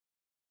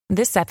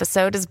This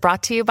episode is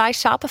brought to you by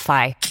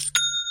Shopify.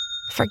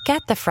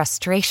 Forget the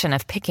frustration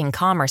of picking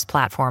commerce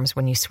platforms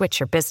when you switch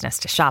your business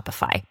to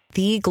Shopify,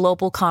 the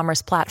global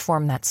commerce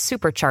platform that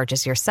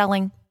supercharges your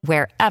selling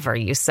wherever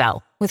you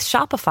sell. With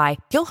Shopify,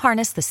 you'll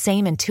harness the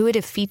same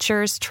intuitive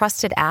features,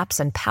 trusted apps,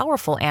 and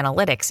powerful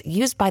analytics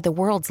used by the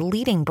world's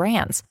leading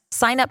brands.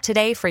 Sign up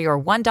today for your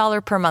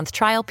 $1 per month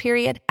trial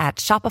period at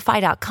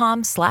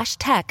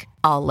shopify.com/tech,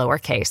 all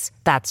lowercase.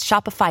 That's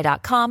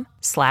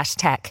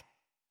shopify.com/tech.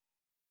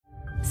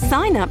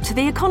 Sign up to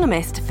The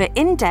Economist for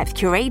in-depth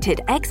curated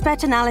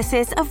expert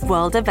analysis of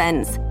world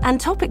events and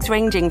topics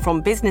ranging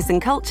from business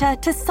and culture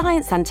to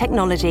science and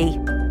technology.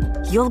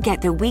 You'll get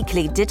the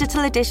weekly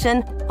digital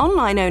edition,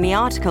 online-only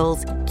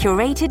articles,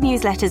 curated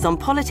newsletters on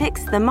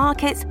politics, the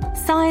markets,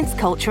 science,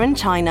 culture, and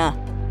China,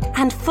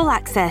 and full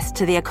access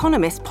to The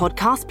Economist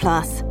Podcast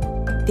Plus.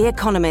 The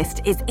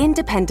Economist is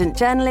independent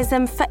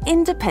journalism for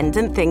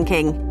independent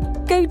thinking.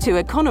 Go to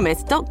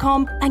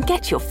economist.com and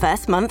get your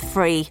first month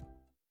free.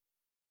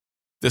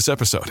 This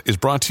episode is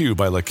brought to you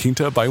by La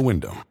Quinta by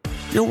Wyndham.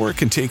 Your work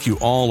can take you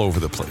all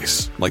over the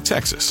place, like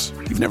Texas.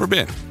 You've never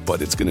been,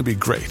 but it's going to be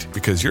great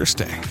because you're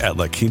staying at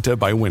La Quinta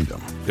by Wyndham.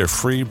 Their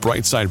free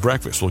Bright Side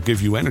breakfast will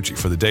give you energy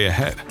for the day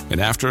ahead. And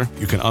after,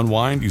 you can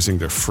unwind using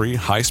their free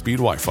high-speed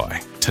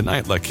Wi-Fi.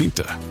 Tonight, La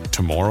Quinta.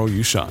 Tomorrow,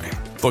 you shine.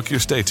 Book your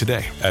stay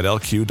today at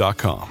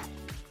lq.com.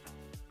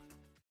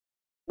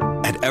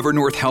 At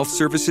Evernorth Health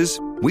Services,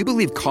 we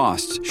believe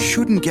costs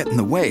shouldn't get in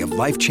the way of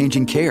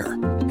life-changing care,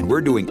 and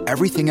we're doing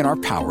everything in our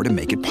power to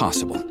make it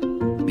possible.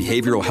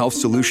 Behavioral health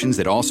solutions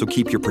that also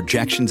keep your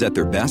projections at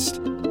their best?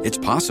 It's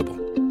possible.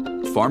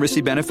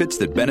 Pharmacy benefits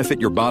that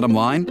benefit your bottom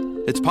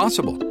line? It's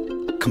possible.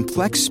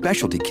 Complex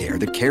specialty care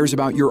that cares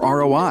about your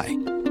ROI?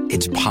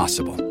 It's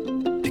possible.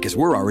 Because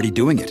we're already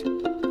doing it.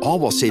 All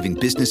while saving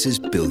businesses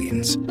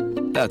billions.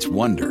 That's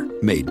Wonder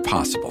made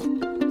possible.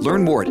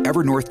 Learn more at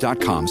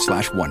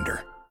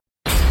evernorth.com/wonder.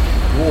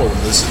 You're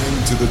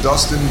listening to the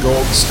Dustin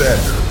Gold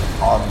Standard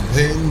on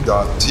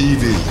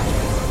Pain.tv.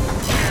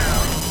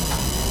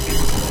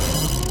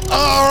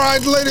 All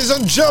right, ladies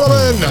and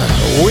gentlemen,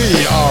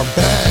 we are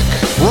back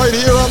right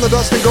here on the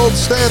Dustin Gold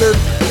Standard.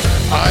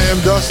 I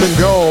am Dustin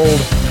Gold,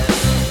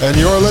 and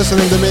you're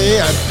listening to me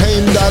at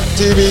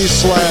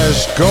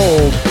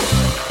Pain.tv/gold.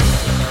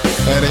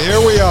 And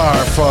here we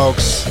are,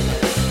 folks.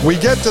 We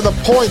get to the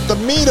point, the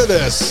meat of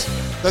this,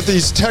 that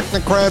these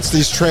technocrats,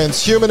 these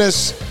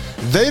transhumanists,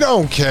 they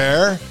don't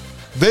care.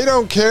 They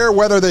don't care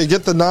whether they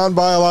get the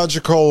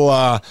non-biological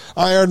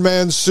Iron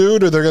Man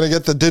suit or they're going to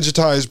get the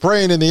digitized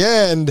brain. In the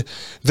end,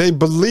 they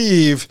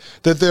believe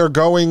that they're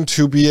going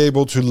to be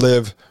able to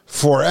live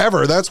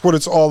forever. That's what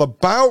it's all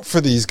about for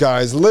these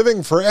guys,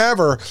 living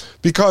forever,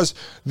 because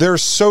they're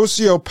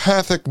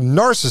sociopathic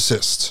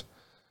narcissists.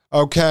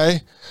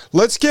 Okay?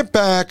 Let's get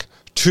back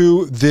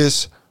to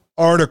this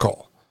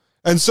article.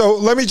 And so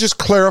let me just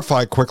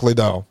clarify quickly,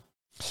 though.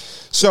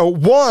 So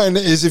one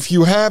is if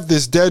you have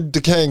this dead,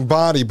 decaying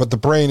body, but the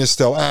brain is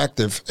still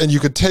active, and you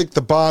could take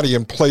the body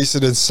and place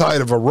it inside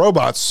of a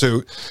robot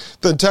suit,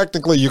 then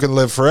technically you can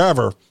live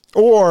forever.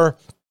 Or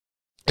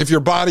if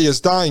your body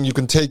is dying, you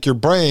can take your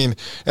brain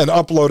and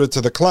upload it to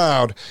the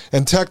cloud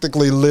and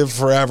technically live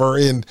forever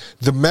in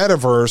the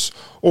metaverse.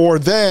 Or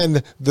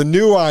then the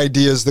new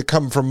ideas that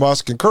come from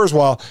Musk and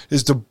Kurzweil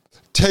is to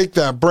take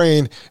that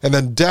brain and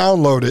then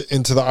download it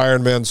into the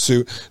Iron Man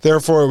suit.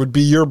 Therefore, it would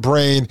be your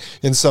brain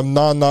in some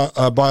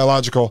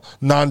non-biological,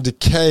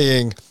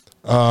 non-decaying,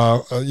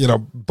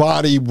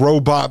 body,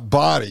 robot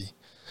body.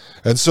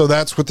 And so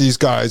that's what these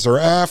guys are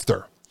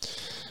after.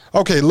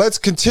 Okay, let's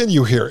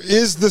continue here.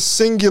 Is the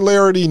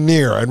singularity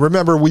near? And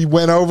remember, we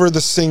went over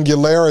the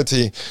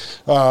singularity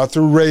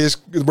through Ray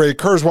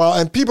Kurzweil,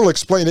 and people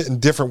explain it in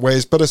different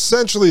ways, but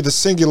essentially the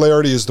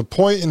singularity is the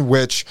point in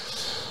which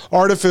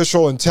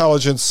artificial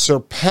intelligence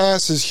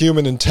surpasses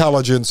human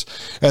intelligence,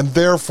 and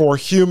therefore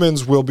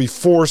humans will be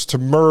forced to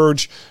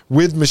merge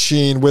with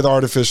machine, with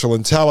artificial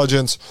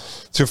intelligence,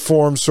 to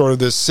form sort of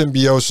this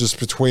symbiosis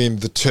between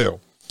the two.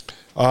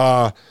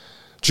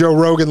 Joe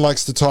Rogan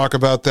likes to talk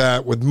about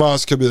that with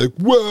Musk. He'll be like,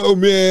 whoa,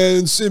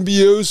 man,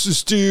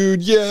 symbiosis,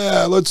 dude.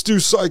 Yeah, let's do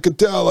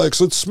psychedelics.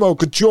 Let's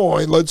smoke a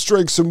joint. Let's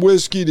drink some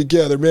whiskey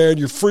together, man.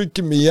 You're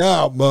freaking me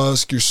out,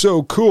 Musk. You're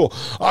so cool.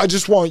 I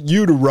just want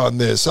you to run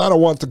this. I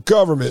don't want the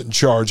government in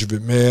charge of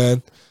it,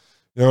 man.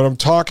 You know what I'm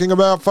talking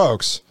about,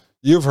 folks?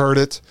 You've heard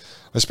it.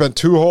 I spent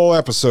 2 whole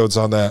episodes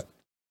on that.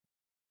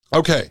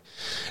 Okay,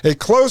 a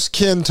close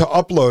kin to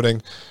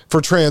uploading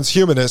for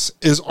transhumanists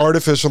is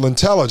artificial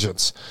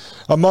intelligence.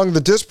 Among the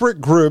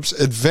disparate groups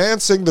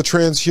advancing the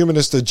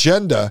transhumanist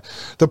agenda,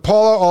 the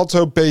Palo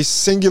Alto-based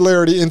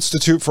Singularity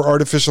Institute for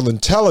Artificial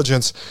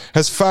Intelligence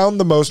has found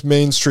the most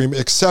mainstream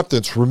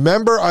acceptance.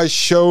 Remember, I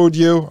showed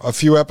you a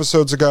few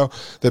episodes ago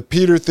that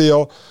Peter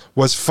Thiel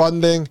was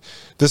funding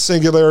the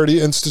Singularity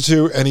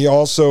Institute, and he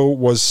also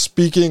was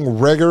speaking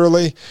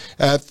regularly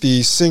at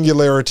the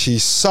Singularity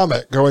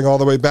Summit, going all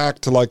the way back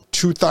to like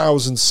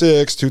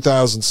 2006,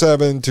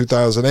 2007,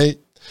 2008.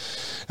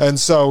 And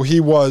so he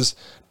was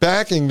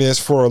backing this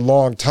for a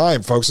long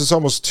time, folks. It's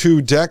almost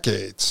 2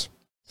 decades.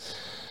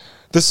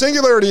 The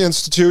Singularity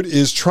Institute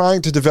is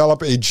trying to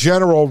develop a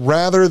general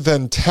rather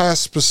than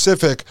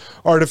task-specific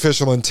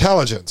artificial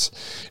intelligence.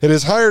 It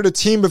has hired a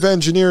team of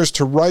engineers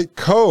to write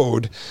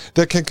code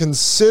that can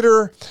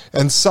consider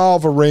and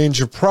solve a range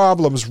of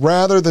problems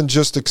rather than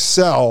just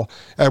excel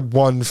at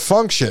one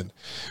function,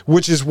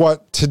 which is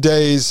what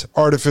today's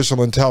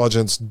artificial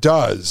intelligence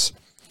does.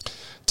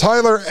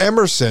 Tyler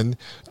Emerson,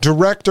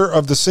 director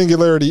of the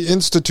Singularity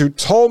Institute,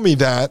 told me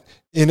that,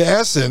 in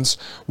essence,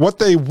 what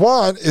they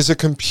want is a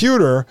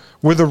computer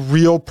with a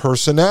real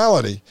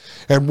personality.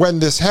 And when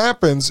this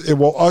happens, it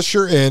will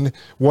usher in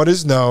what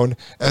is known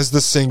as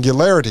the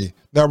singularity.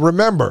 Now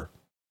remember,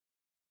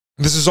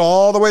 this is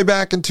all the way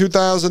back in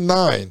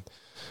 2009.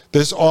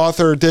 This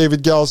author,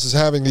 David Gels, is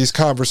having these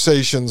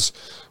conversations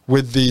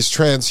with these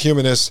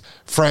transhumanist,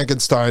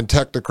 Frankenstein,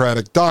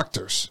 technocratic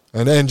doctors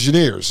and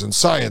engineers and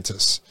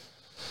scientists.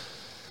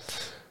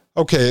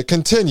 Okay, it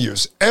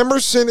continues.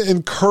 Emerson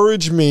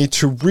encouraged me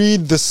to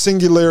read The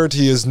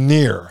Singularity is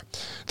Near,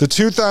 the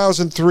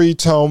 2003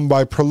 tome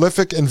by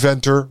prolific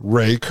inventor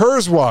Ray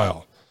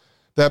Kurzweil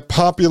that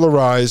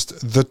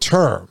popularized the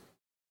term.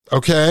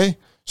 Okay,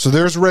 so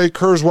there's Ray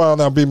Kurzweil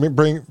now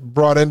being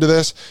brought into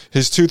this.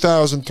 His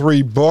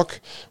 2003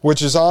 book,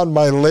 which is on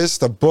my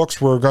list of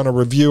books we're going to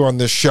review on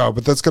this show,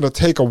 but that's going to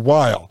take a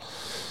while,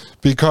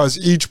 because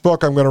each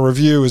book I'm going to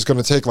review is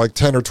going to take like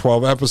 10 or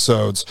 12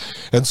 episodes.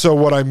 And so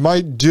what I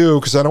might do,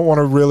 because I don't want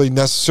to really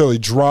necessarily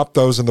drop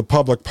those in the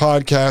public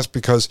podcast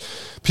because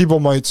people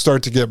might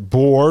start to get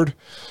bored.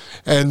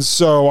 And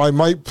so I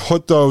might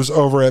put those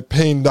over at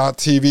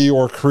pain.tv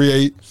or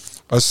create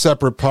a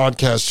separate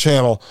podcast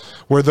channel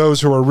where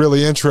those who are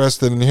really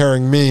interested in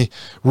hearing me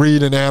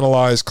read and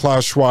analyze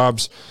Klaus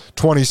Schwab's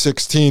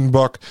 2016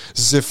 book,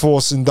 The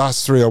Fourth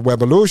Industrial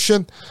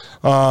Revolution,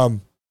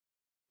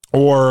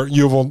 or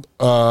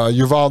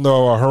Yuval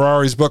Noah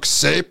Harari's book,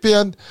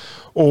 Sapien,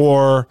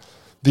 or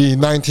the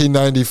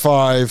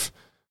 1995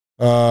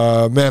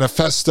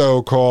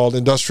 manifesto called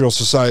Industrial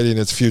Society and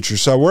Its Future.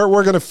 So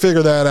we're going to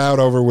figure that out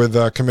over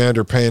with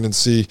Commander Payne and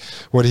see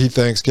what he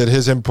thinks, get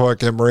his input,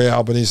 get Maria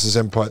Albanise's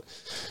input.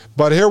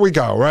 But here we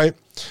go, right?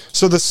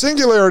 So the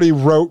Singularity,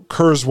 wrote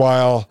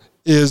Kurzweil,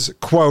 is,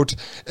 quote,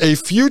 a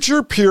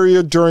future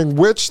period during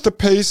which the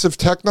pace of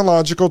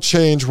technological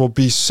change will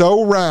be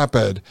so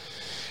rapid,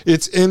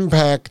 its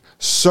impact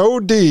so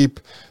deep,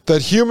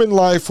 that human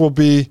life will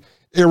be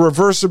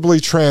irreversibly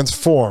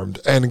transformed,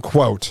 end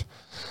quote.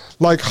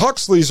 Like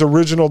Huxley's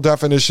original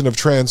definition of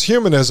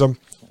transhumanism,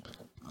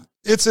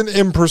 it's an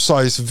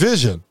imprecise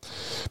vision.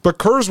 But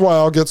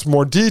Kurzweil gets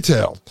more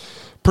detailed,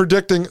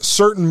 predicting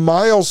certain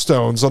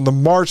milestones on the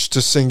march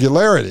to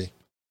singularity.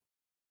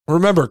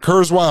 Remember,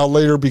 Kurzweil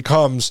later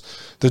becomes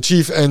the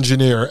chief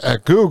engineer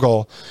at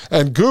Google,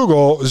 and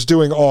Google is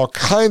doing all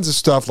kinds of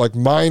stuff like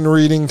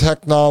mind-reading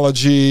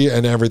technology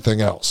and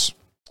everything else.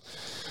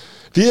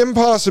 The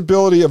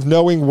impossibility of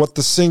knowing what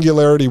the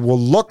singularity will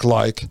look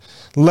like,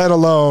 let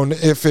alone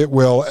if it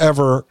will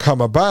ever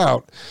come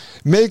about,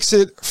 makes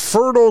it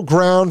fertile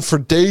ground for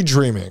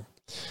daydreaming.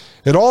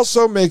 It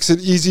also makes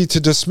it easy to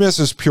dismiss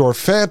as pure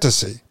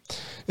fantasy.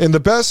 In the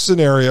best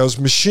scenarios,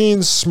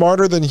 machines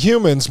smarter than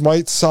humans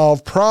might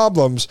solve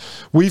problems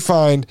we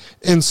find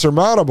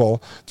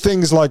insurmountable,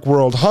 things like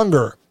world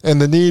hunger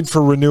and the need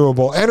for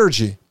renewable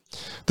energy.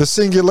 The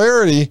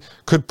singularity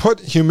could put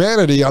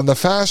humanity on the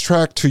fast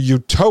track to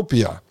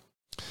utopia.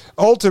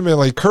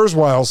 Ultimately,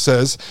 Kurzweil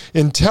says,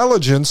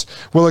 intelligence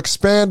will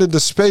expand into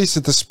space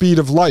at the speed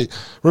of light.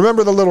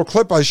 Remember the little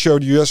clip I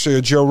showed you yesterday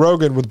of Joe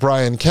Rogan with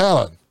Brian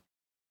Callen?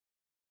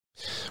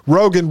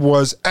 Rogan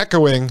was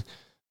echoing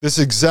this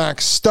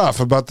exact stuff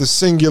about the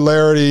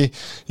singularity,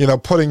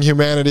 putting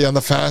humanity on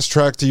the fast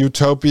track to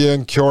utopia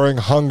and curing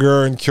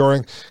hunger and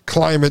curing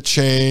climate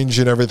change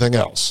and everything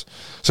else.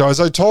 So as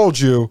I told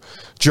you,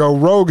 Joe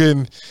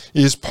Rogan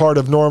is part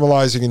of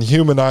normalizing and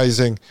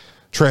humanizing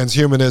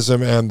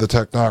transhumanism and the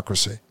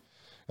technocracy.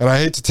 And I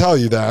hate to tell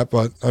you that,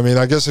 but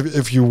I guess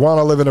if you want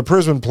to live in a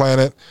prison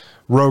planet,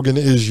 Rogan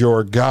is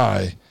your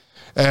guy.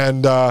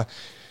 And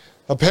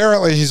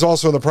apparently he's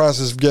also in the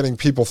process of getting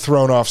people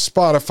thrown off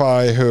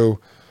Spotify who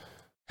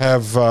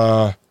have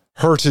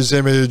hurt his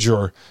image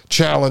or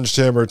challenged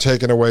him or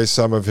taken away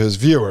some of his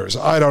viewers.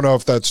 I don't know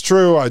if that's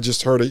true. I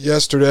just heard it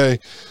yesterday.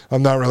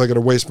 I'm not really going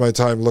to waste my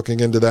time looking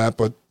into that,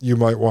 but you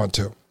might want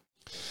to.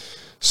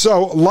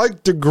 So,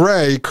 like de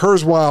Grey,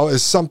 Kurzweil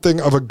is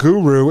something of a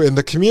guru in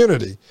the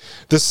community.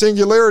 The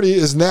singularity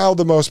is now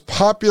the most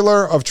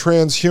popular of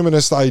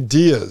transhumanist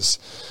ideas.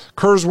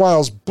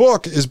 Kurzweil's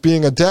book is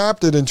being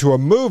adapted into a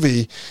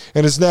movie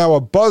and is now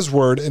a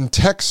buzzword in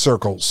tech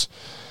circles.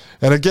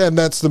 And again,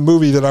 that's the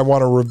movie that I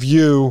want to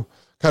review,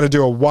 kind of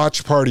do a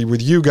watch party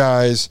with you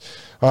guys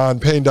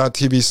on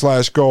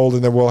pain.tv/gold,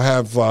 and then we'll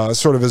have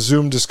sort of a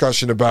Zoom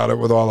discussion about it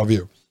with all of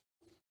you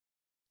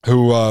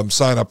who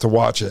sign up to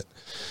watch it.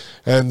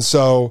 And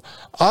so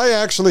I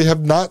actually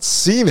have not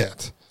seen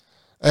it.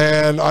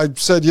 And I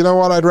said, you know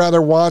what, I'd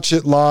rather watch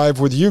it live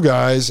with you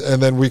guys,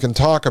 and then we can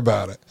talk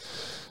about it.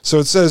 So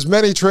it says,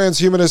 many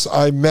transhumanists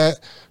I met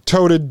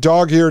toted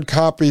dog-eared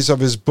copies of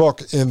his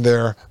book in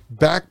their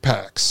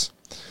backpacks.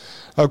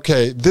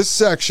 Okay, this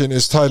section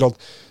is titled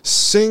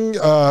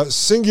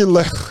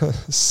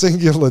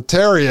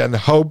Singularitarian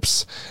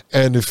Hopes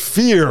and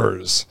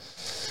Fears.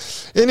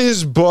 In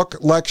his book,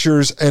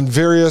 lectures, and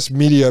various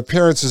media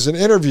appearances and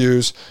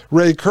interviews,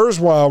 Ray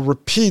Kurzweil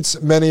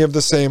repeats many of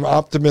the same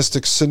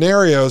optimistic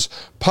scenarios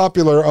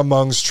popular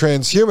amongst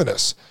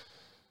transhumanists.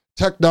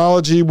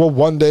 Technology will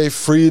one day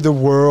free the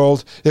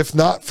world, if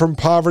not from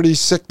poverty,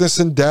 sickness,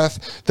 and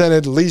death, then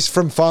at least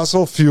from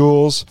fossil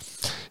fuels.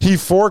 He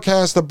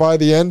forecasts that by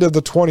the end of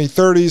the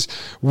 2030s,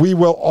 we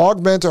will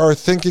augment our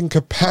thinking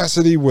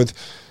capacity with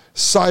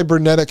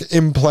cybernetic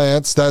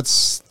implants,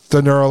 that's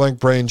the Neuralink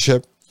brain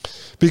chip,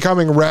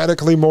 becoming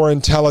radically more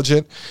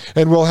intelligent,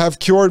 and will have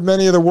cured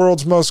many of the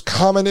world's most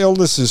common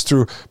illnesses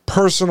through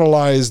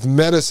personalized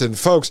medicine.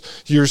 Folks,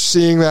 you're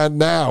seeing that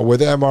now with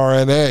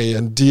mRNA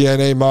and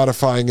DNA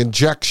modifying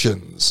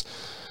injections.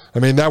 I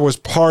mean, that was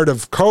part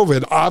of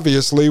COVID,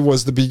 obviously,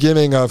 was the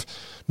beginning of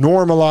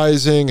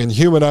normalizing and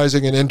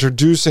humanizing and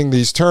introducing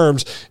these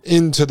terms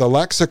into the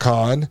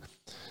lexicon.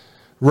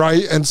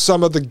 Right? And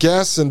some of the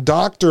guests and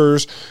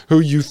doctors who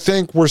you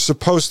think were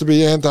supposed to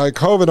be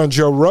anti-COVID on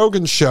Joe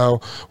Rogan's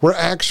show were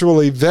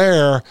actually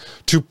there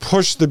to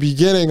push the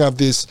beginning of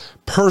this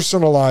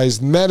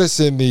personalized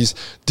medicine, these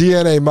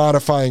DNA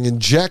modifying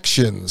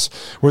injections,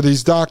 where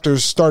these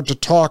doctors start to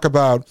talk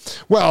about,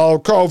 well,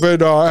 COVID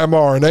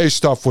mRNA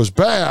stuff was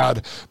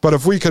bad, but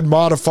if we could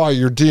modify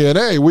your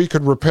DNA, we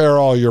could repair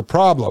all your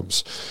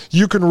problems.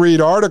 You can read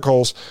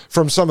articles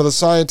from some of the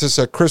scientists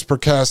at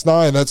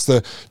CRISPR-Cas9, that's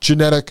the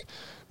genetic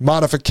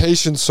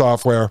modification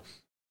software,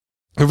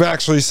 who've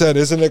actually said,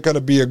 isn't it going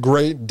to be a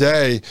great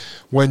day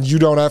when you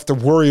don't have to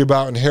worry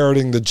about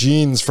inheriting the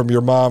genes from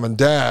your mom and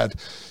dad?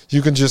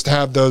 You can just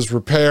have those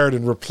repaired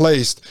and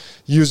replaced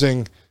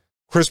using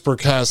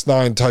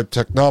CRISPR-Cas9 type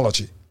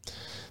technology.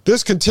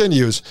 This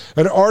continues.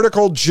 An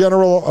artificial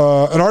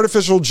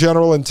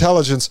general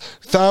intelligence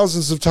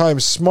thousands of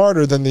times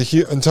smarter than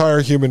the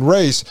entire human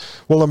race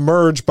will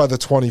emerge by the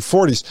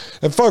 2040s.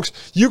 And folks,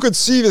 you could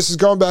see this is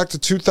going back to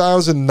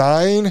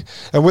 2009,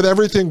 and with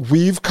everything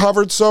we've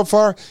covered so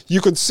far, you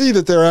could see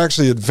that they're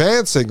actually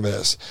advancing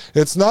this.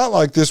 It's not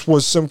like this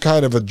was some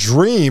kind of a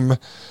dream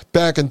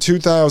back in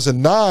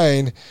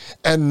 2009,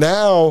 and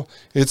now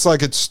it's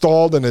like it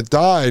stalled and it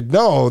died.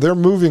 No, they're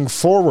moving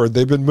forward.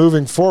 They've been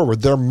moving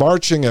forward. They're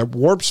marching at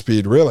warp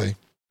speed, really.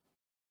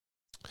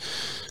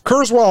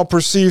 Kurzweil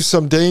perceives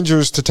some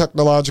dangers to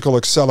technological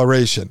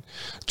acceleration.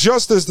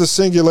 Just as the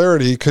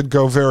singularity could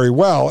go very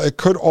well, it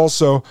could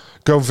also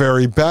go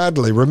very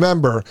badly.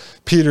 Remember,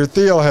 Peter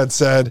Thiel had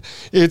said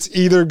it's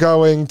either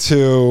going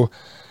to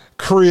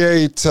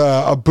create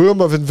a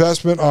boom of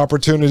investment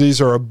opportunities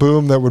or a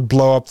boom that would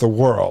blow up the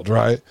world,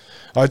 right?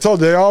 I told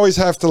you, they always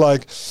have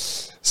to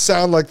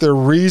sound like they're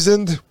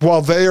reasoned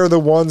while they are the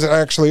ones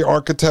actually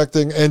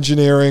architecting,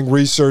 engineering,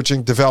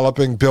 researching,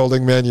 developing,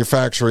 building,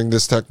 manufacturing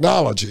this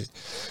technology,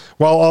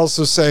 while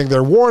also saying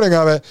they're warning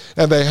of it,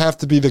 and they have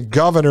to be the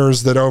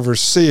governors that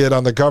oversee it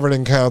on the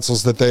governing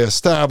councils that they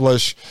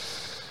establish,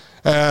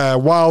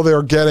 while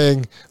they're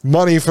getting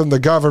money from the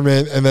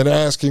government and then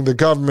asking the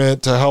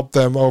government to help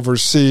them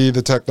oversee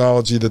the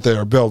technology that they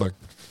are building.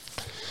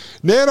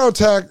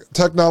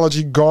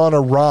 Nanotechnology gone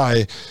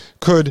awry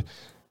could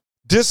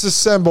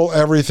disassemble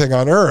everything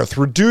on Earth,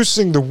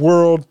 reducing the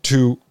world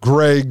to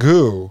gray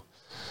goo.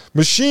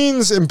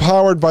 Machines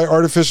empowered by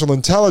artificial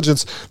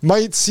intelligence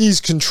might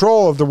seize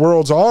control of the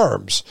world's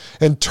arms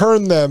and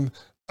turn them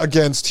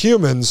against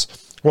humans.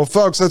 Well,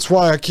 folks, that's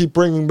why I keep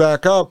bringing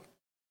back up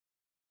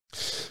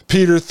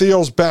Peter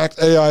Thiel's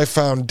backed AI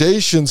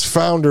Foundation's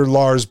founder,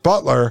 Lars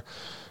Butler,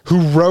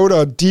 who wrote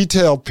a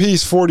detailed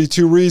piece,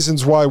 42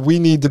 Reasons Why We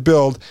Need to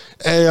Build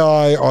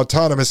AI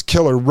Autonomous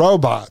Killer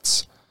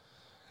Robots.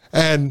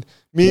 And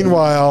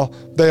meanwhile,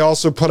 they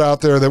also put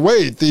out there that,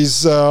 wait,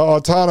 these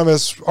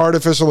autonomous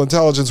artificial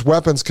intelligence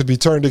weapons could be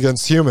turned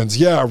against humans.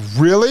 Yeah,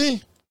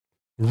 really?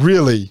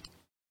 Really?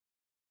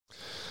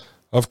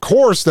 Of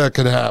course that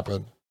could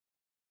happen.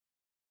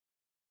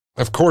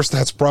 Of course,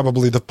 that's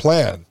probably the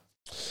plan.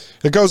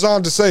 It goes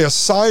on to say a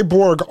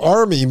cyborg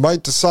army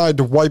might decide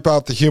to wipe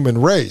out the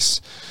human race.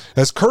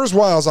 As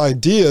Kurzweil's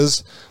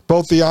ideas,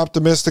 both the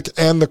optimistic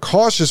and the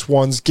cautious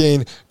ones,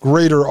 gain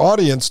greater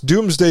audience,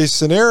 doomsday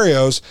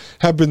scenarios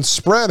have been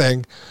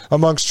spreading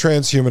amongst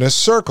transhumanist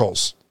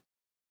circles.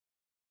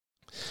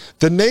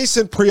 The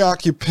nascent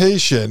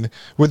preoccupation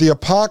with the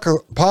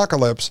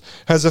apocalypse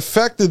has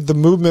affected the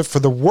movement for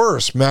the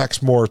worse,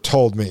 Max Moore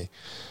told me.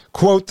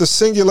 Quote, the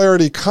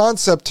singularity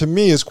concept to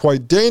me is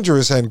quite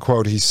dangerous, end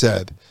quote, he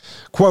said.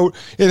 Quote,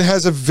 it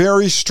has a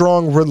very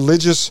strong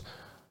religious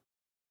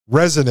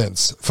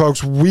resonance.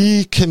 Folks,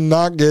 we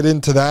cannot get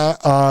into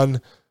that on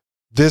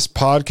this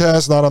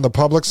podcast, not on the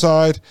public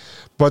side,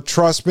 but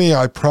trust me,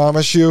 I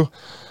promise you,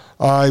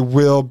 I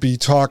will be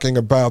talking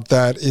about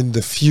that in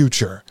the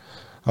future.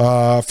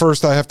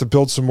 First, I have to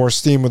build some more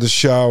steam with the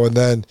show, and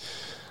then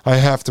I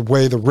have to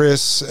weigh the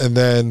risks, and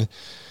then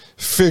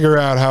figure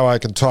out how I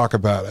can talk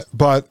about it.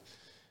 But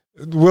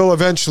we'll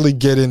eventually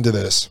get into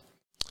this.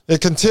 It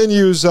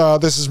continues,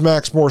 this is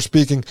Max Moore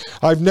speaking,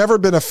 I've never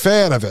been a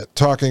fan of it,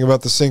 talking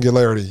about the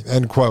singularity,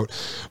 end quote.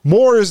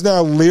 Moore is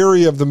now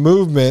leery of the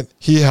movement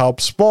he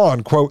helped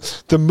spawn.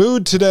 Quote, the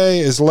mood today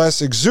is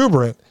less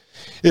exuberant.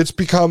 It's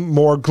become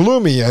more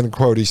gloomy, end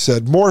quote, he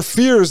said. Moore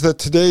fears that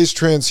today's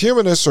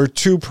transhumanists are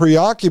too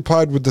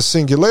preoccupied with the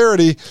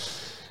singularity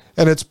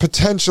and its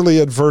potentially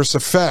adverse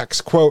effects.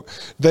 Quote,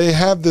 they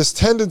have this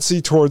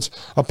tendency towards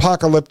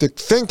apocalyptic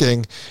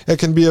thinking. It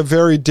can be a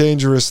very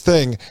dangerous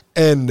thing,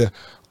 end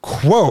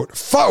quote.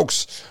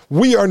 Folks,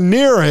 we are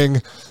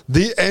nearing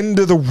the end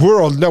of the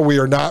world. No, we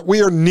are not.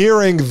 We are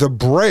nearing the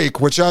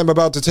break, which I'm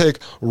about to take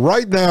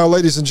right now.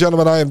 Ladies and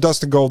gentlemen, I am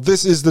Dustin Gold.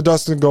 This is the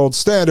Dustin Gold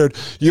Standard.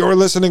 You're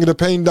listening to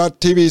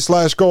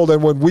pain.tv/gold.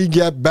 And when we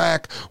get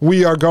back,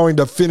 we are going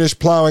to finish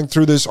plowing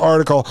through this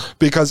article,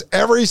 because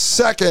every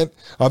second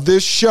of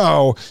this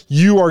show,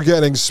 you are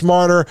getting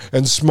smarter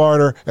and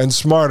smarter and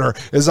smarter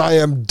as I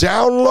am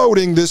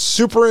downloading this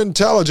super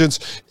intelligence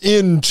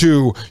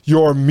into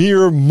your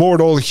mere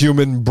mortal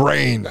human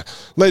brain.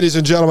 Ladies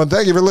and gentlemen,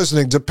 thank you for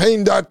listening to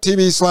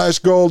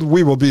pain.tv/gold.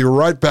 We will be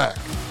right back.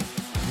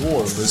 You're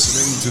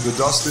listening to the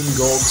Dustin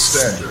Gold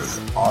Standard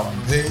on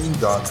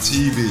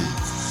pain.tv.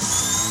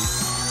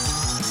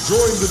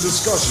 Join the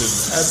discussion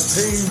at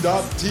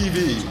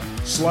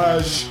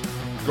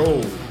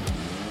pain.tv/gold.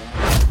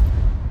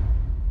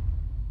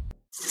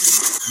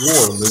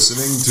 You're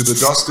listening to the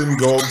Dustin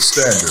Gold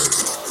Standard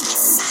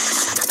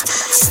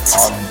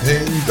on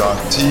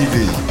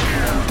pain.tv.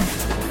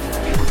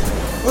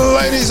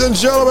 Ladies and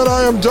gentlemen,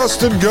 I am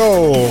Dustin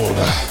Gold,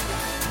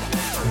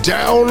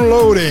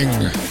 downloading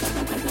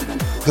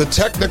the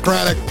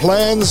technocratic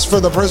plans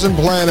for the prison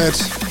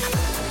planet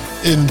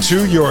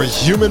into your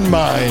human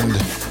mind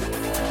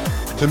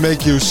to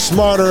make you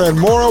smarter and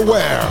more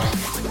aware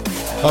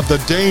of the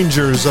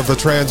dangers of the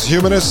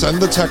transhumanists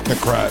and the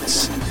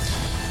technocrats.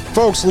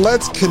 Folks,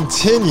 let's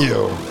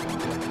continue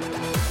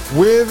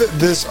with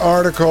this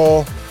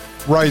article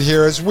right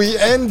here. As we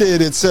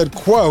ended, it said,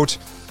 quote,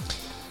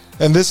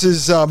 and this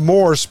is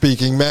Moore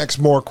speaking, Max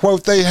Moore,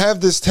 quote, they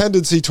have this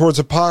tendency towards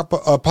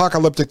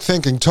apocalyptic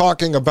thinking,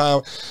 talking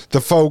about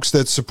the folks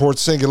that support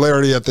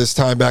singularity at this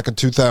time back in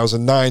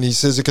 2009. He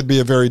says it could be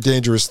a very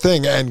dangerous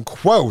thing, end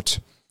quote.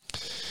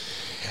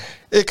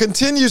 It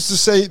continues to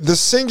say, the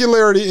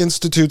Singularity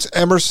Institute's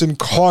Emerson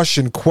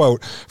cautioned,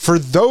 quote, for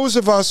those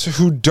of us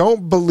who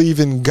don't believe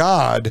in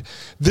God,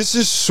 this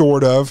is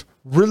sort of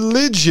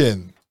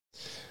religion.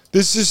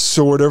 This is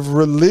sort of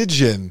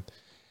religion.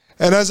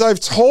 And as I've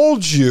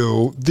told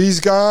you, these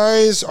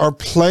guys are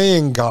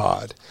playing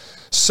God.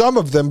 Some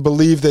of them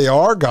believe they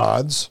are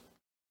gods.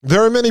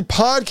 There are many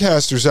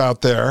podcasters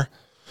out there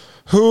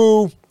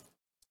who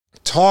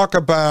talk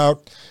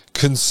about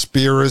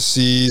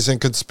conspiracies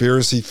and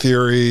conspiracy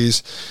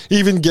theories,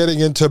 even getting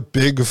into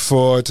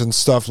Bigfoot and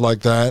stuff like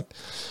that,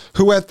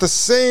 who at the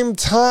same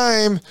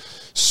time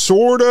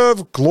sort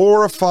of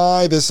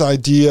glorify this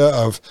idea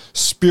of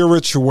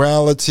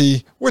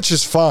spirituality, which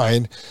is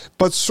fine,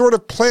 but sort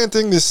of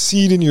planting this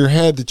seed in your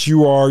head that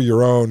you are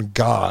your own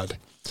God.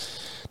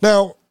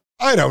 Now,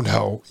 I don't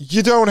know.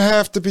 You don't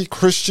have to be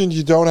Christian.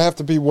 You don't have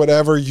to be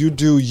whatever. You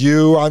do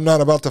you. I'm not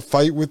about to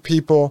fight with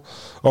people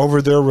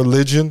over their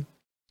religion.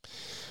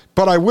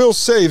 But I will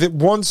say that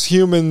once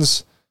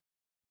humans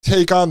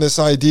take on this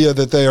idea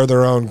that they are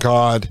their own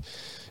God,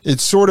 it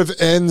sort of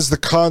ends the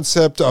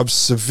concept of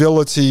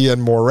civility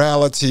and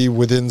morality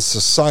within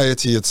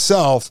society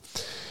itself.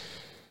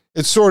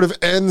 It sort of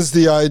ends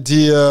the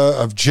idea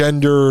of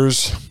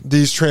genders,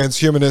 these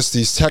transhumanists,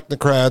 these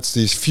technocrats,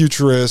 these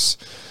futurists,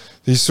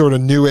 these sort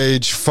of new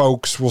age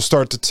folks will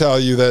start to tell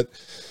you that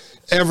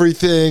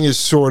everything is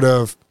sort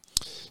of,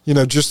 you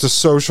know, just a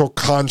social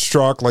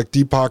construct like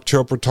Deepak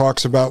Chopra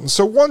talks about. And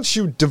so once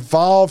you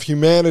devolve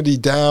humanity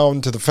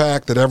down to the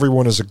fact that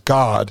everyone is a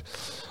god,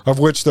 of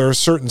which there are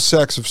certain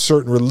sects of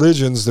certain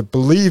religions that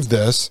believe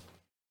this,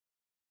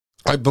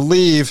 I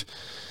believe,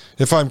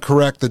 if I'm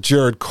correct, that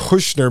Jared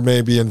Kushner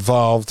may be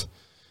involved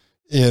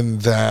in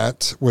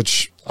that,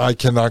 which I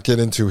cannot get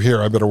into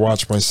here. I better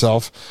watch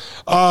myself.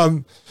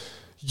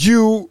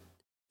 You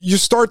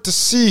start to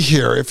see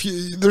here,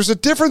 there's a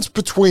difference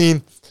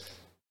between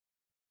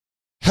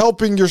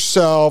helping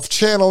yourself,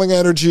 channeling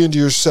energy into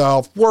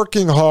yourself,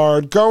 working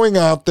hard, going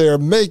out there,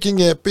 making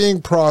it, being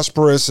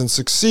prosperous and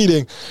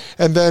succeeding,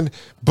 and then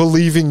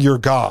believing you're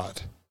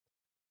God.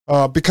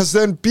 Because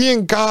then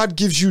being God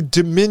gives you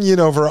dominion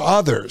over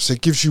others.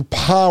 It gives you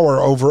power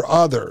over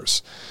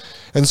others.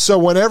 And so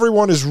when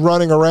everyone is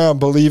running around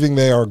believing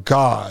they are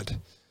God,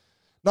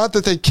 not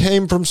that they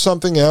came from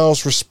something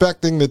else,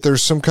 respecting that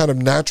there's some kind of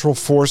natural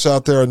force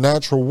out there, a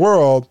natural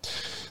world,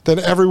 then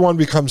everyone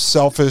becomes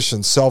selfish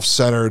and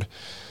self-centered,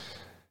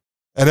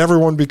 and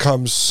everyone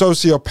becomes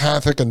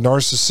sociopathic and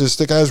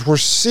narcissistic, as we're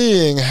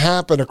seeing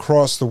happen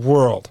across the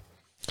world,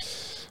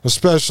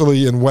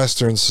 especially in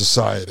Western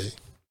society.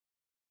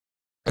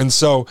 And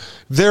so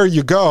there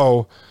you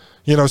go.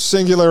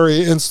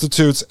 Singularity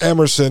Institute's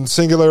Emerson,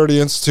 Singularity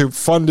Institute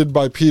funded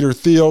by Peter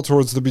Thiel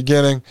towards the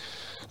beginning.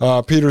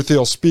 Peter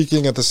Thiel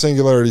speaking at the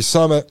Singularity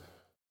Summit,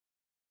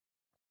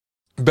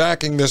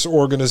 backing this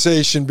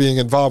organization, being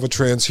involved with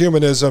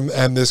transhumanism,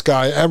 and this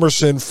guy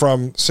Emerson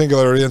from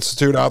Singularity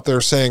Institute out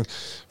there saying,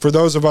 for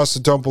those of us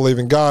that don't believe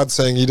in God,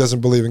 saying he doesn't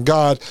believe in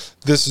God,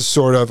 this is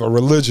sort of a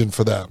religion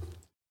for them.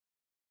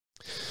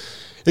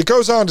 It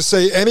goes on to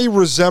say any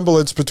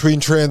resemblance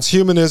between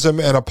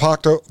transhumanism and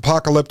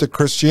apocalyptic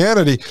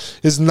Christianity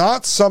is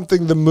not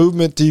something the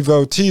movement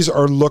devotees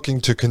are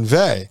looking to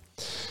convey.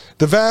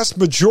 The vast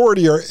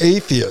majority are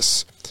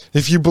atheists.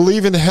 If you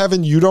believe in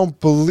heaven, you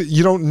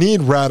don't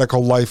need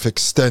radical life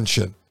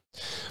extension.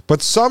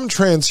 But some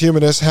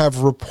transhumanists have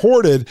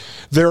reported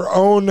their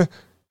own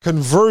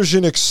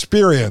conversion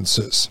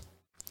experiences.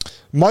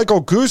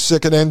 Michael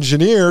Gusick, an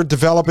engineer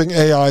developing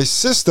AI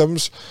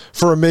systems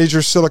for a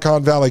major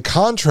Silicon Valley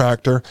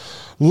contractor,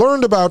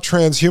 learned about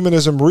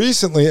transhumanism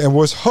recently and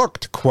was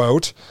hooked,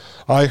 quote,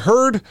 I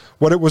heard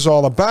what it was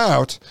all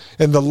about,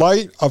 and the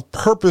light of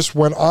purpose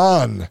went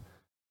on,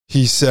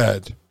 he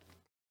said.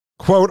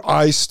 Quote,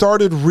 I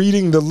started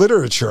reading the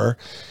literature,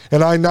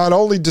 and I not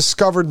only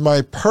discovered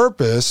my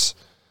purpose,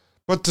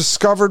 but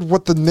discovered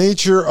what the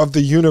nature of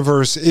the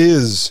universe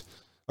is.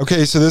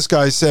 Okay, so this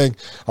guy's saying,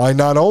 I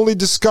not only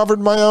discovered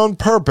my own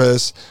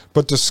purpose,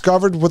 but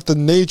discovered what the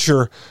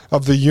nature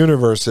of the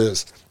universe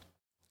is.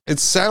 It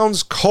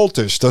sounds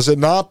cultish, does it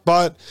not?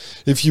 But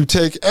if you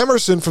take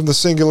Emerson from the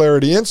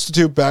Singularity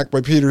Institute, backed by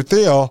Peter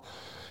Thiel,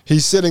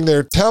 he's sitting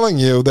there telling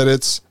you that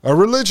it's a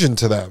religion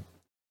to them.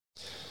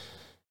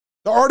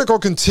 The article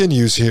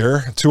continues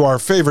here to our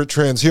favorite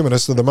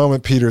transhumanist of the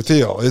moment, Peter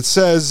Thiel. It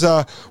says,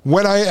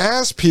 when I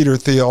asked Peter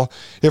Thiel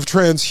if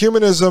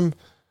transhumanism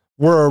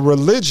were a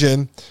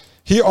religion,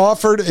 he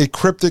offered a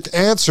cryptic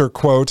answer,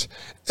 quote,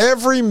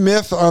 every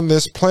myth on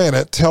this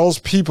planet tells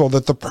people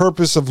that the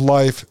purpose of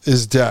life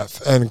is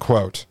death, end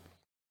quote.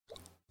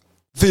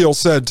 Thiel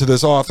said to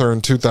this author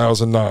in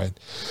 2009,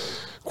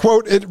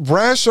 quote, it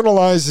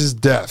rationalizes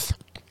death.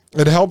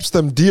 It helps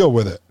them deal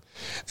with it.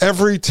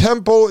 Every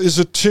temple is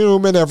a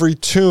tomb and every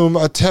tomb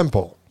a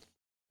temple.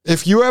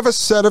 If you have a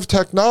set of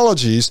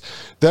technologies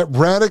that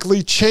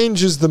radically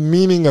changes the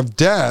meaning of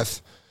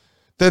death,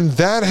 then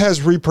that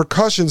has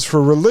repercussions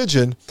for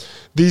religion.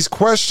 These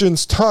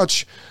questions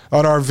touch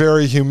on our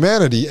very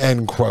humanity,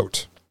 end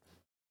quote.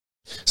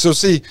 So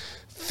see,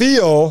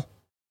 Thiel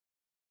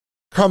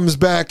comes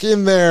back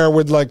in there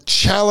with like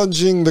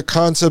challenging the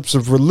concepts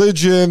of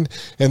religion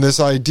and this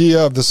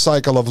idea of the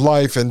cycle of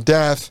life and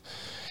death,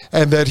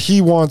 and that he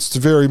wants to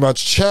very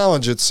much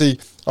challenge it. See,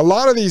 a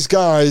lot of these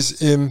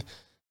guys in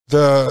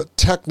the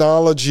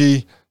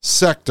technology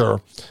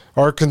sector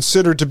are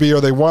considered to be,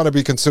 or they want to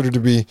be considered to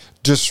be,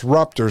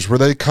 disruptors, where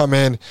they come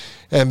in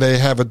and they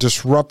have a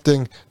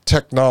disrupting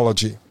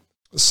technology.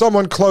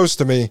 Someone close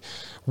to me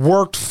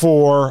worked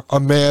for a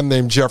man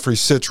named Jeffrey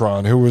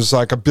Citron, who was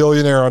like a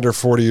billionaire under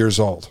 40 years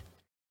old.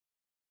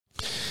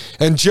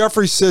 And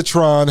Jeffrey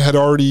Citron had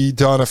already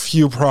done a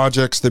few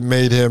projects that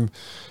made him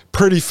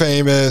pretty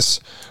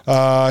famous.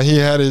 He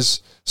had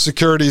his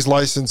securities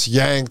license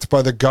yanked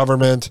by the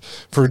government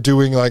for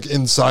doing like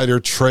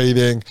insider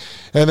trading.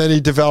 And then he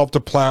developed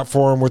a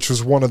platform which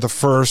was one of the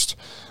first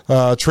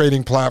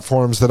trading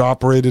platforms that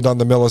operated on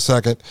the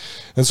millisecond.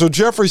 And so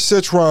Jeffrey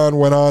Citron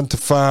went on to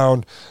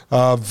found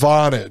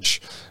Vonage.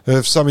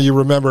 If some of you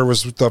remember, it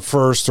was the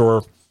first,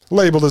 or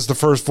labeled as the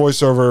first,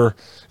 voice-over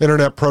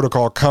internet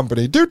protocol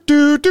company. They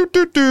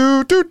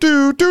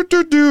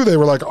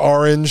were like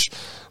Orange,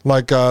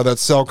 like that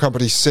cell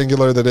company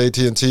Singular that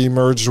AT&T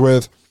merged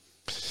with.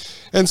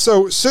 And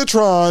so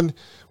Citron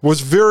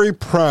was very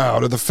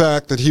proud of the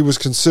fact that he was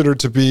considered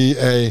to be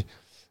a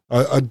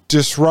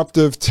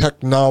disruptive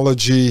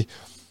technology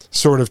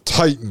sort of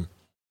titan,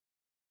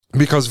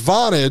 because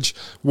Vonage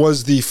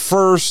was the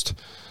first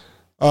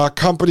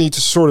company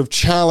to sort of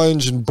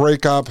challenge and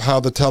break up how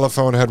the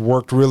telephone had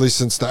worked really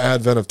since the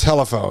advent of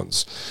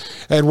telephones.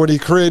 And when he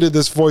created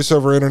this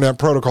voice-over internet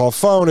protocol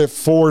phone, it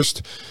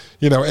forced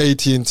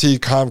AT&T,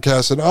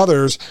 Comcast, and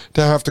others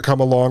to have to come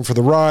along for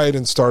the ride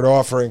and start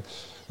offering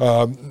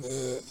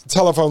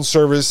telephone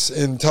service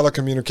and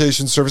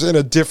telecommunication service in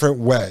a different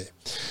way.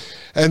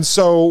 And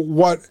so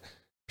what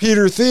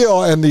Peter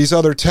Thiel and these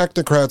other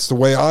technocrats, the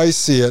way I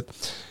see it,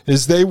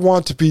 is they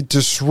want to be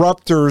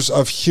disruptors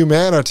of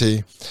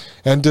humanity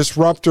and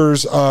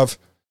disruptors of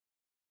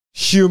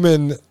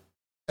human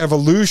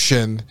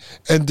evolution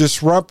and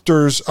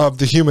disruptors of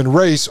the human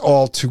race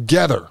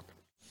altogether.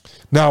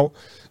 Now,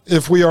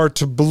 if we are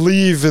to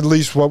believe at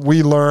least what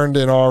we learned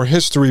in our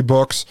history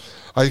books,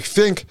 I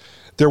think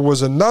there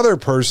was another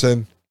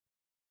person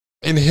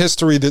in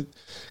history that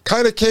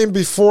kind of came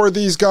before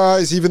these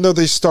guys, even though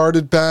they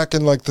started back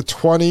in like the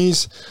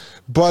 20s,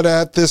 but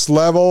at this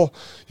level,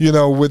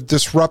 with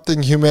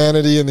disrupting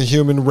humanity and the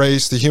human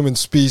race, the human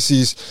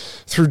species,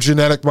 through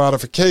genetic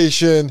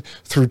modification,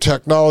 through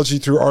technology,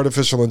 through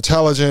artificial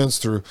intelligence,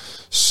 through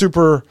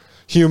superhuman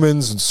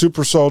humans and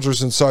super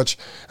soldiers and such.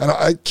 And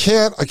I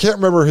can't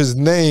remember his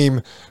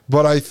name,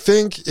 but I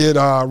think it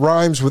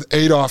rhymes with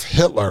Adolf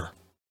Hitler.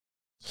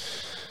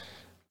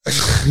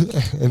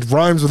 It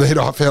rhymes with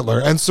Adolf Hitler.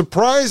 And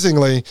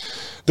surprisingly,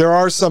 there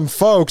are some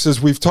folks,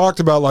 as we've talked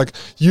about, like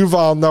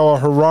Yuval Noah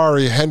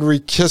Harari, Henry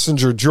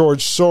Kissinger,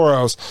 George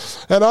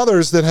Soros, and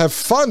others that have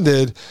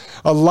funded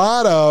a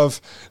lot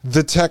of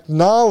the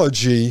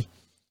technology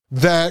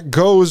that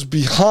goes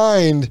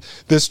behind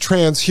this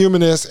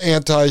transhumanist,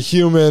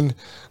 anti-human,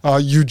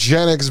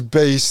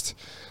 eugenics-based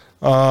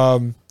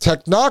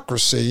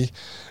technocracy,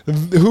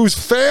 whose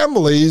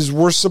families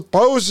were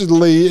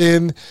supposedly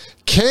in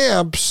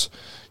camps,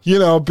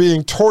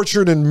 being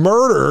tortured and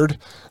murdered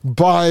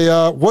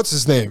by, what's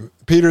his name?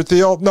 Peter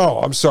Thiel? No,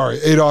 I'm sorry,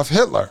 Adolf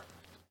Hitler.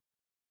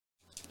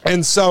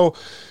 And so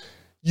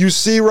you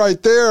see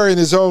right there in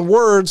his own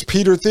words,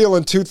 Peter Thiel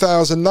in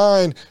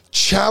 2009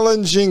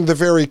 challenging the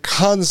very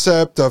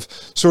concept of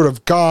sort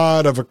of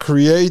God, of a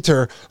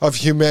creator of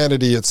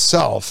humanity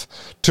itself,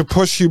 to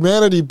push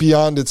humanity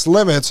beyond its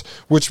limits,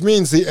 which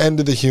means the end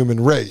of the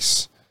human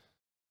race.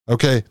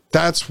 Okay,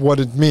 that's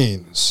what it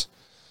means.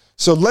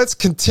 So let's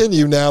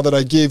continue now that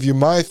I gave you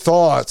my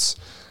thoughts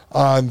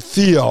on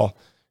Thiel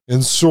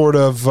in sort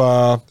of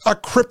a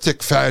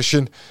cryptic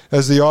fashion,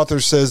 as the author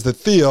says that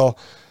Thiel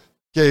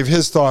gave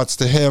his thoughts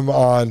to him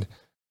on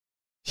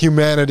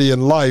humanity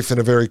and life in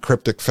a very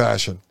cryptic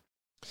fashion.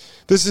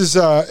 This is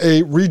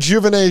a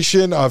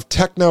rejuvenation of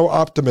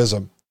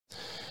techno-optimism.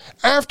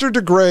 After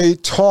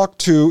DeGray talked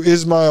to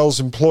Ismail's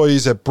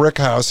employees at Brick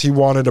House, he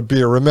wanted a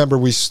beer. Remember,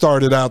 we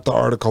started out the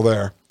article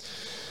there.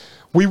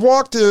 We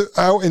walked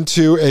out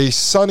into a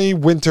sunny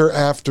winter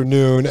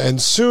afternoon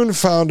and soon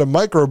found a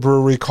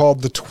microbrewery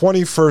called the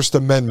 21st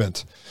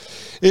Amendment.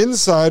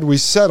 Inside, we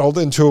settled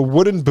into a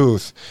wooden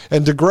booth,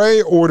 and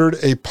DeGray ordered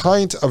a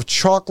pint of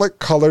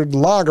chocolate-colored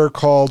lager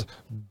called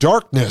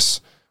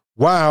Darkness.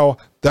 Wow,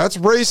 that's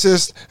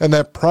racist, and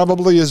that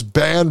probably is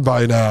banned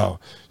by now.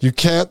 You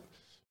can't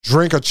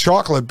drink a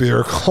chocolate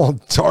beer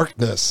called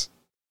Darkness.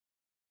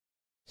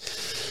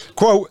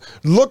 Quote,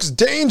 looks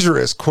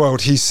dangerous,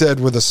 quote, he said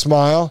with a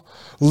smile,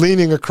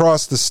 leaning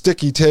across the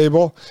sticky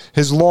table,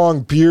 his long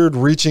beard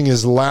reaching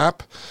his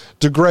lap.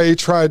 DeGray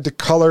tried to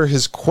color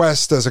his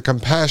quest as a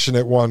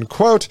compassionate one.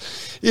 Quote,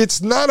 it's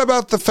not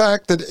about the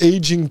fact that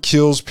aging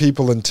kills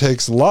people and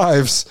takes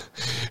lives.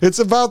 It's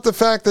about the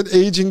fact that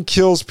aging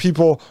kills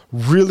people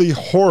really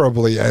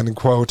horribly, end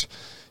quote.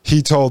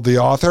 He told the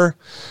author,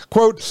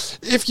 quote,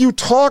 if you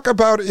talk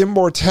about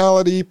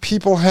immortality,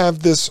 people have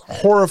this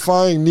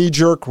horrifying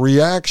knee-jerk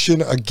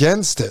reaction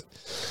against it.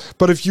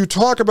 But if you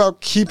talk about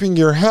keeping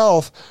your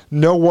health,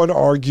 no one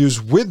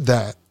argues with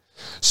that.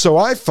 So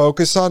I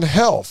focus on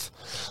health.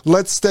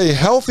 Let's stay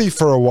healthy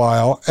for a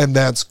while, and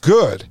that's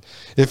good.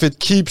 If it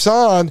keeps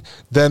on,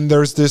 then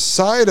there's this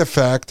side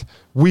effect,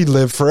 we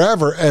live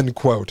forever, end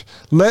quote.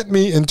 Let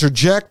me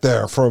interject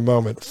there for a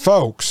moment,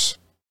 folks.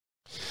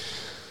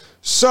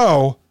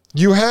 So,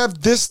 you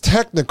have this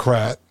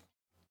technocrat,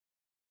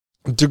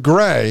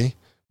 DeGray,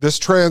 this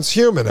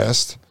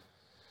transhumanist,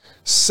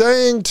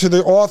 saying to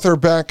the author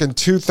back in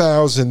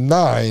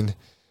 2009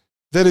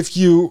 that if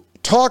you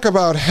talk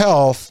about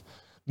health,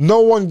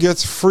 no one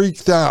gets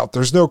freaked out.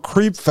 There's no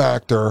creep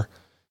factor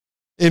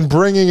in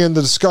bringing in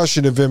the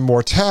discussion of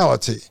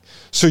immortality.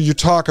 So you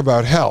talk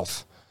about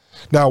health.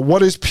 Now,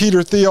 what is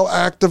Peter Thiel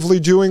actively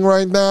doing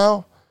right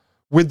now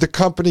with the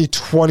company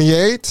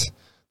 28?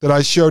 That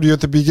I showed you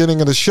at the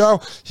beginning of the show?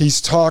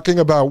 He's talking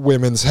about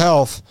women's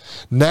health,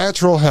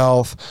 natural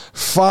health,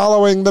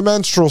 following the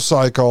menstrual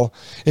cycle,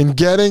 and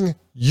getting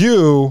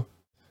you,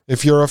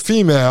 if you're a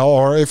female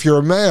or if you're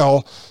a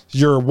male,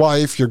 your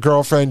wife, your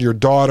girlfriend, your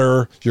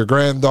daughter, your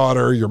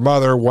granddaughter, your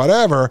mother,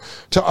 whatever,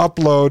 to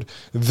upload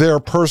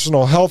their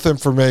personal health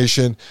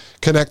information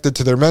connected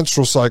to their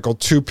menstrual cycle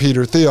to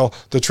Peter Thiel,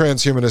 the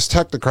transhumanist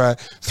technocrat,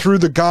 through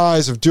the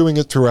guise of doing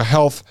it through a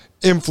health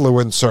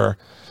influencer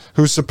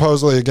who's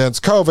supposedly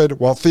against COVID,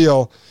 while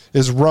Thiel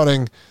is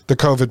running the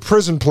COVID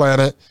prison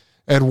planet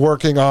and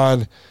working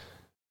on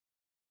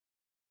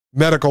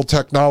medical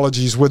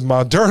technologies with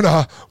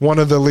Moderna, one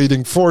of the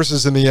leading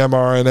forces in the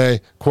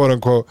mRNA,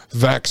 quote-unquote,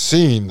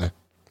 vaccine.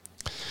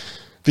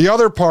 The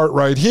other part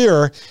right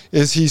here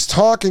is he's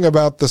talking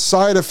about the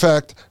side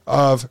effect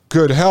of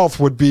good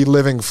health would be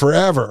living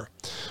forever.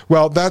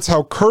 Well, that's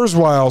how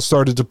Kurzweil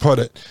started to put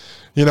it.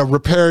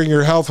 Repairing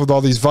your health with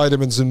all these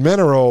vitamins and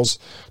minerals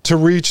to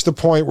reach the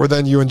point where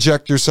then you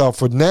inject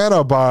yourself with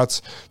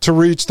nanobots to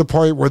reach the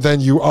point where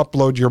then you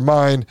upload your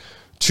mind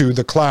to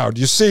the cloud.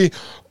 You see,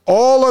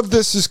 all of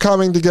this is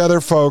coming together,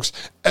 folks.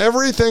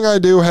 Everything I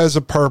do has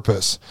a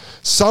purpose.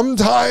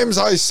 Sometimes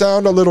I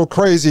sound a little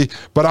crazy,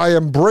 but I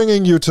am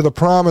bringing you to the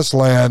promised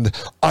land.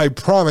 I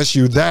promise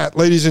you that.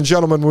 Ladies and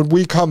gentlemen, when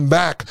we come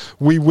back,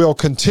 we will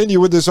continue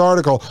with this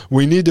article.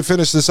 We need to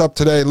finish this up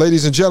today.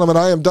 Ladies and gentlemen,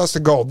 I am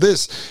Dustin Gold.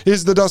 This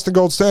is the Dustin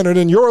Gold Standard,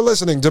 and you're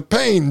listening to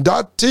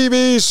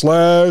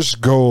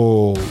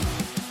Pain.tv/gold.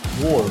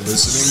 You're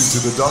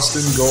listening to the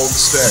Dustin Gold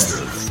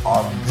Standard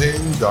on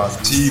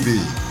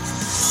Pain.tv.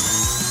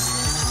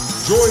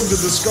 Join the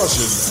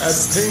discussion at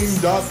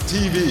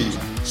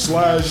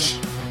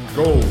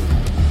pain.tv/gold.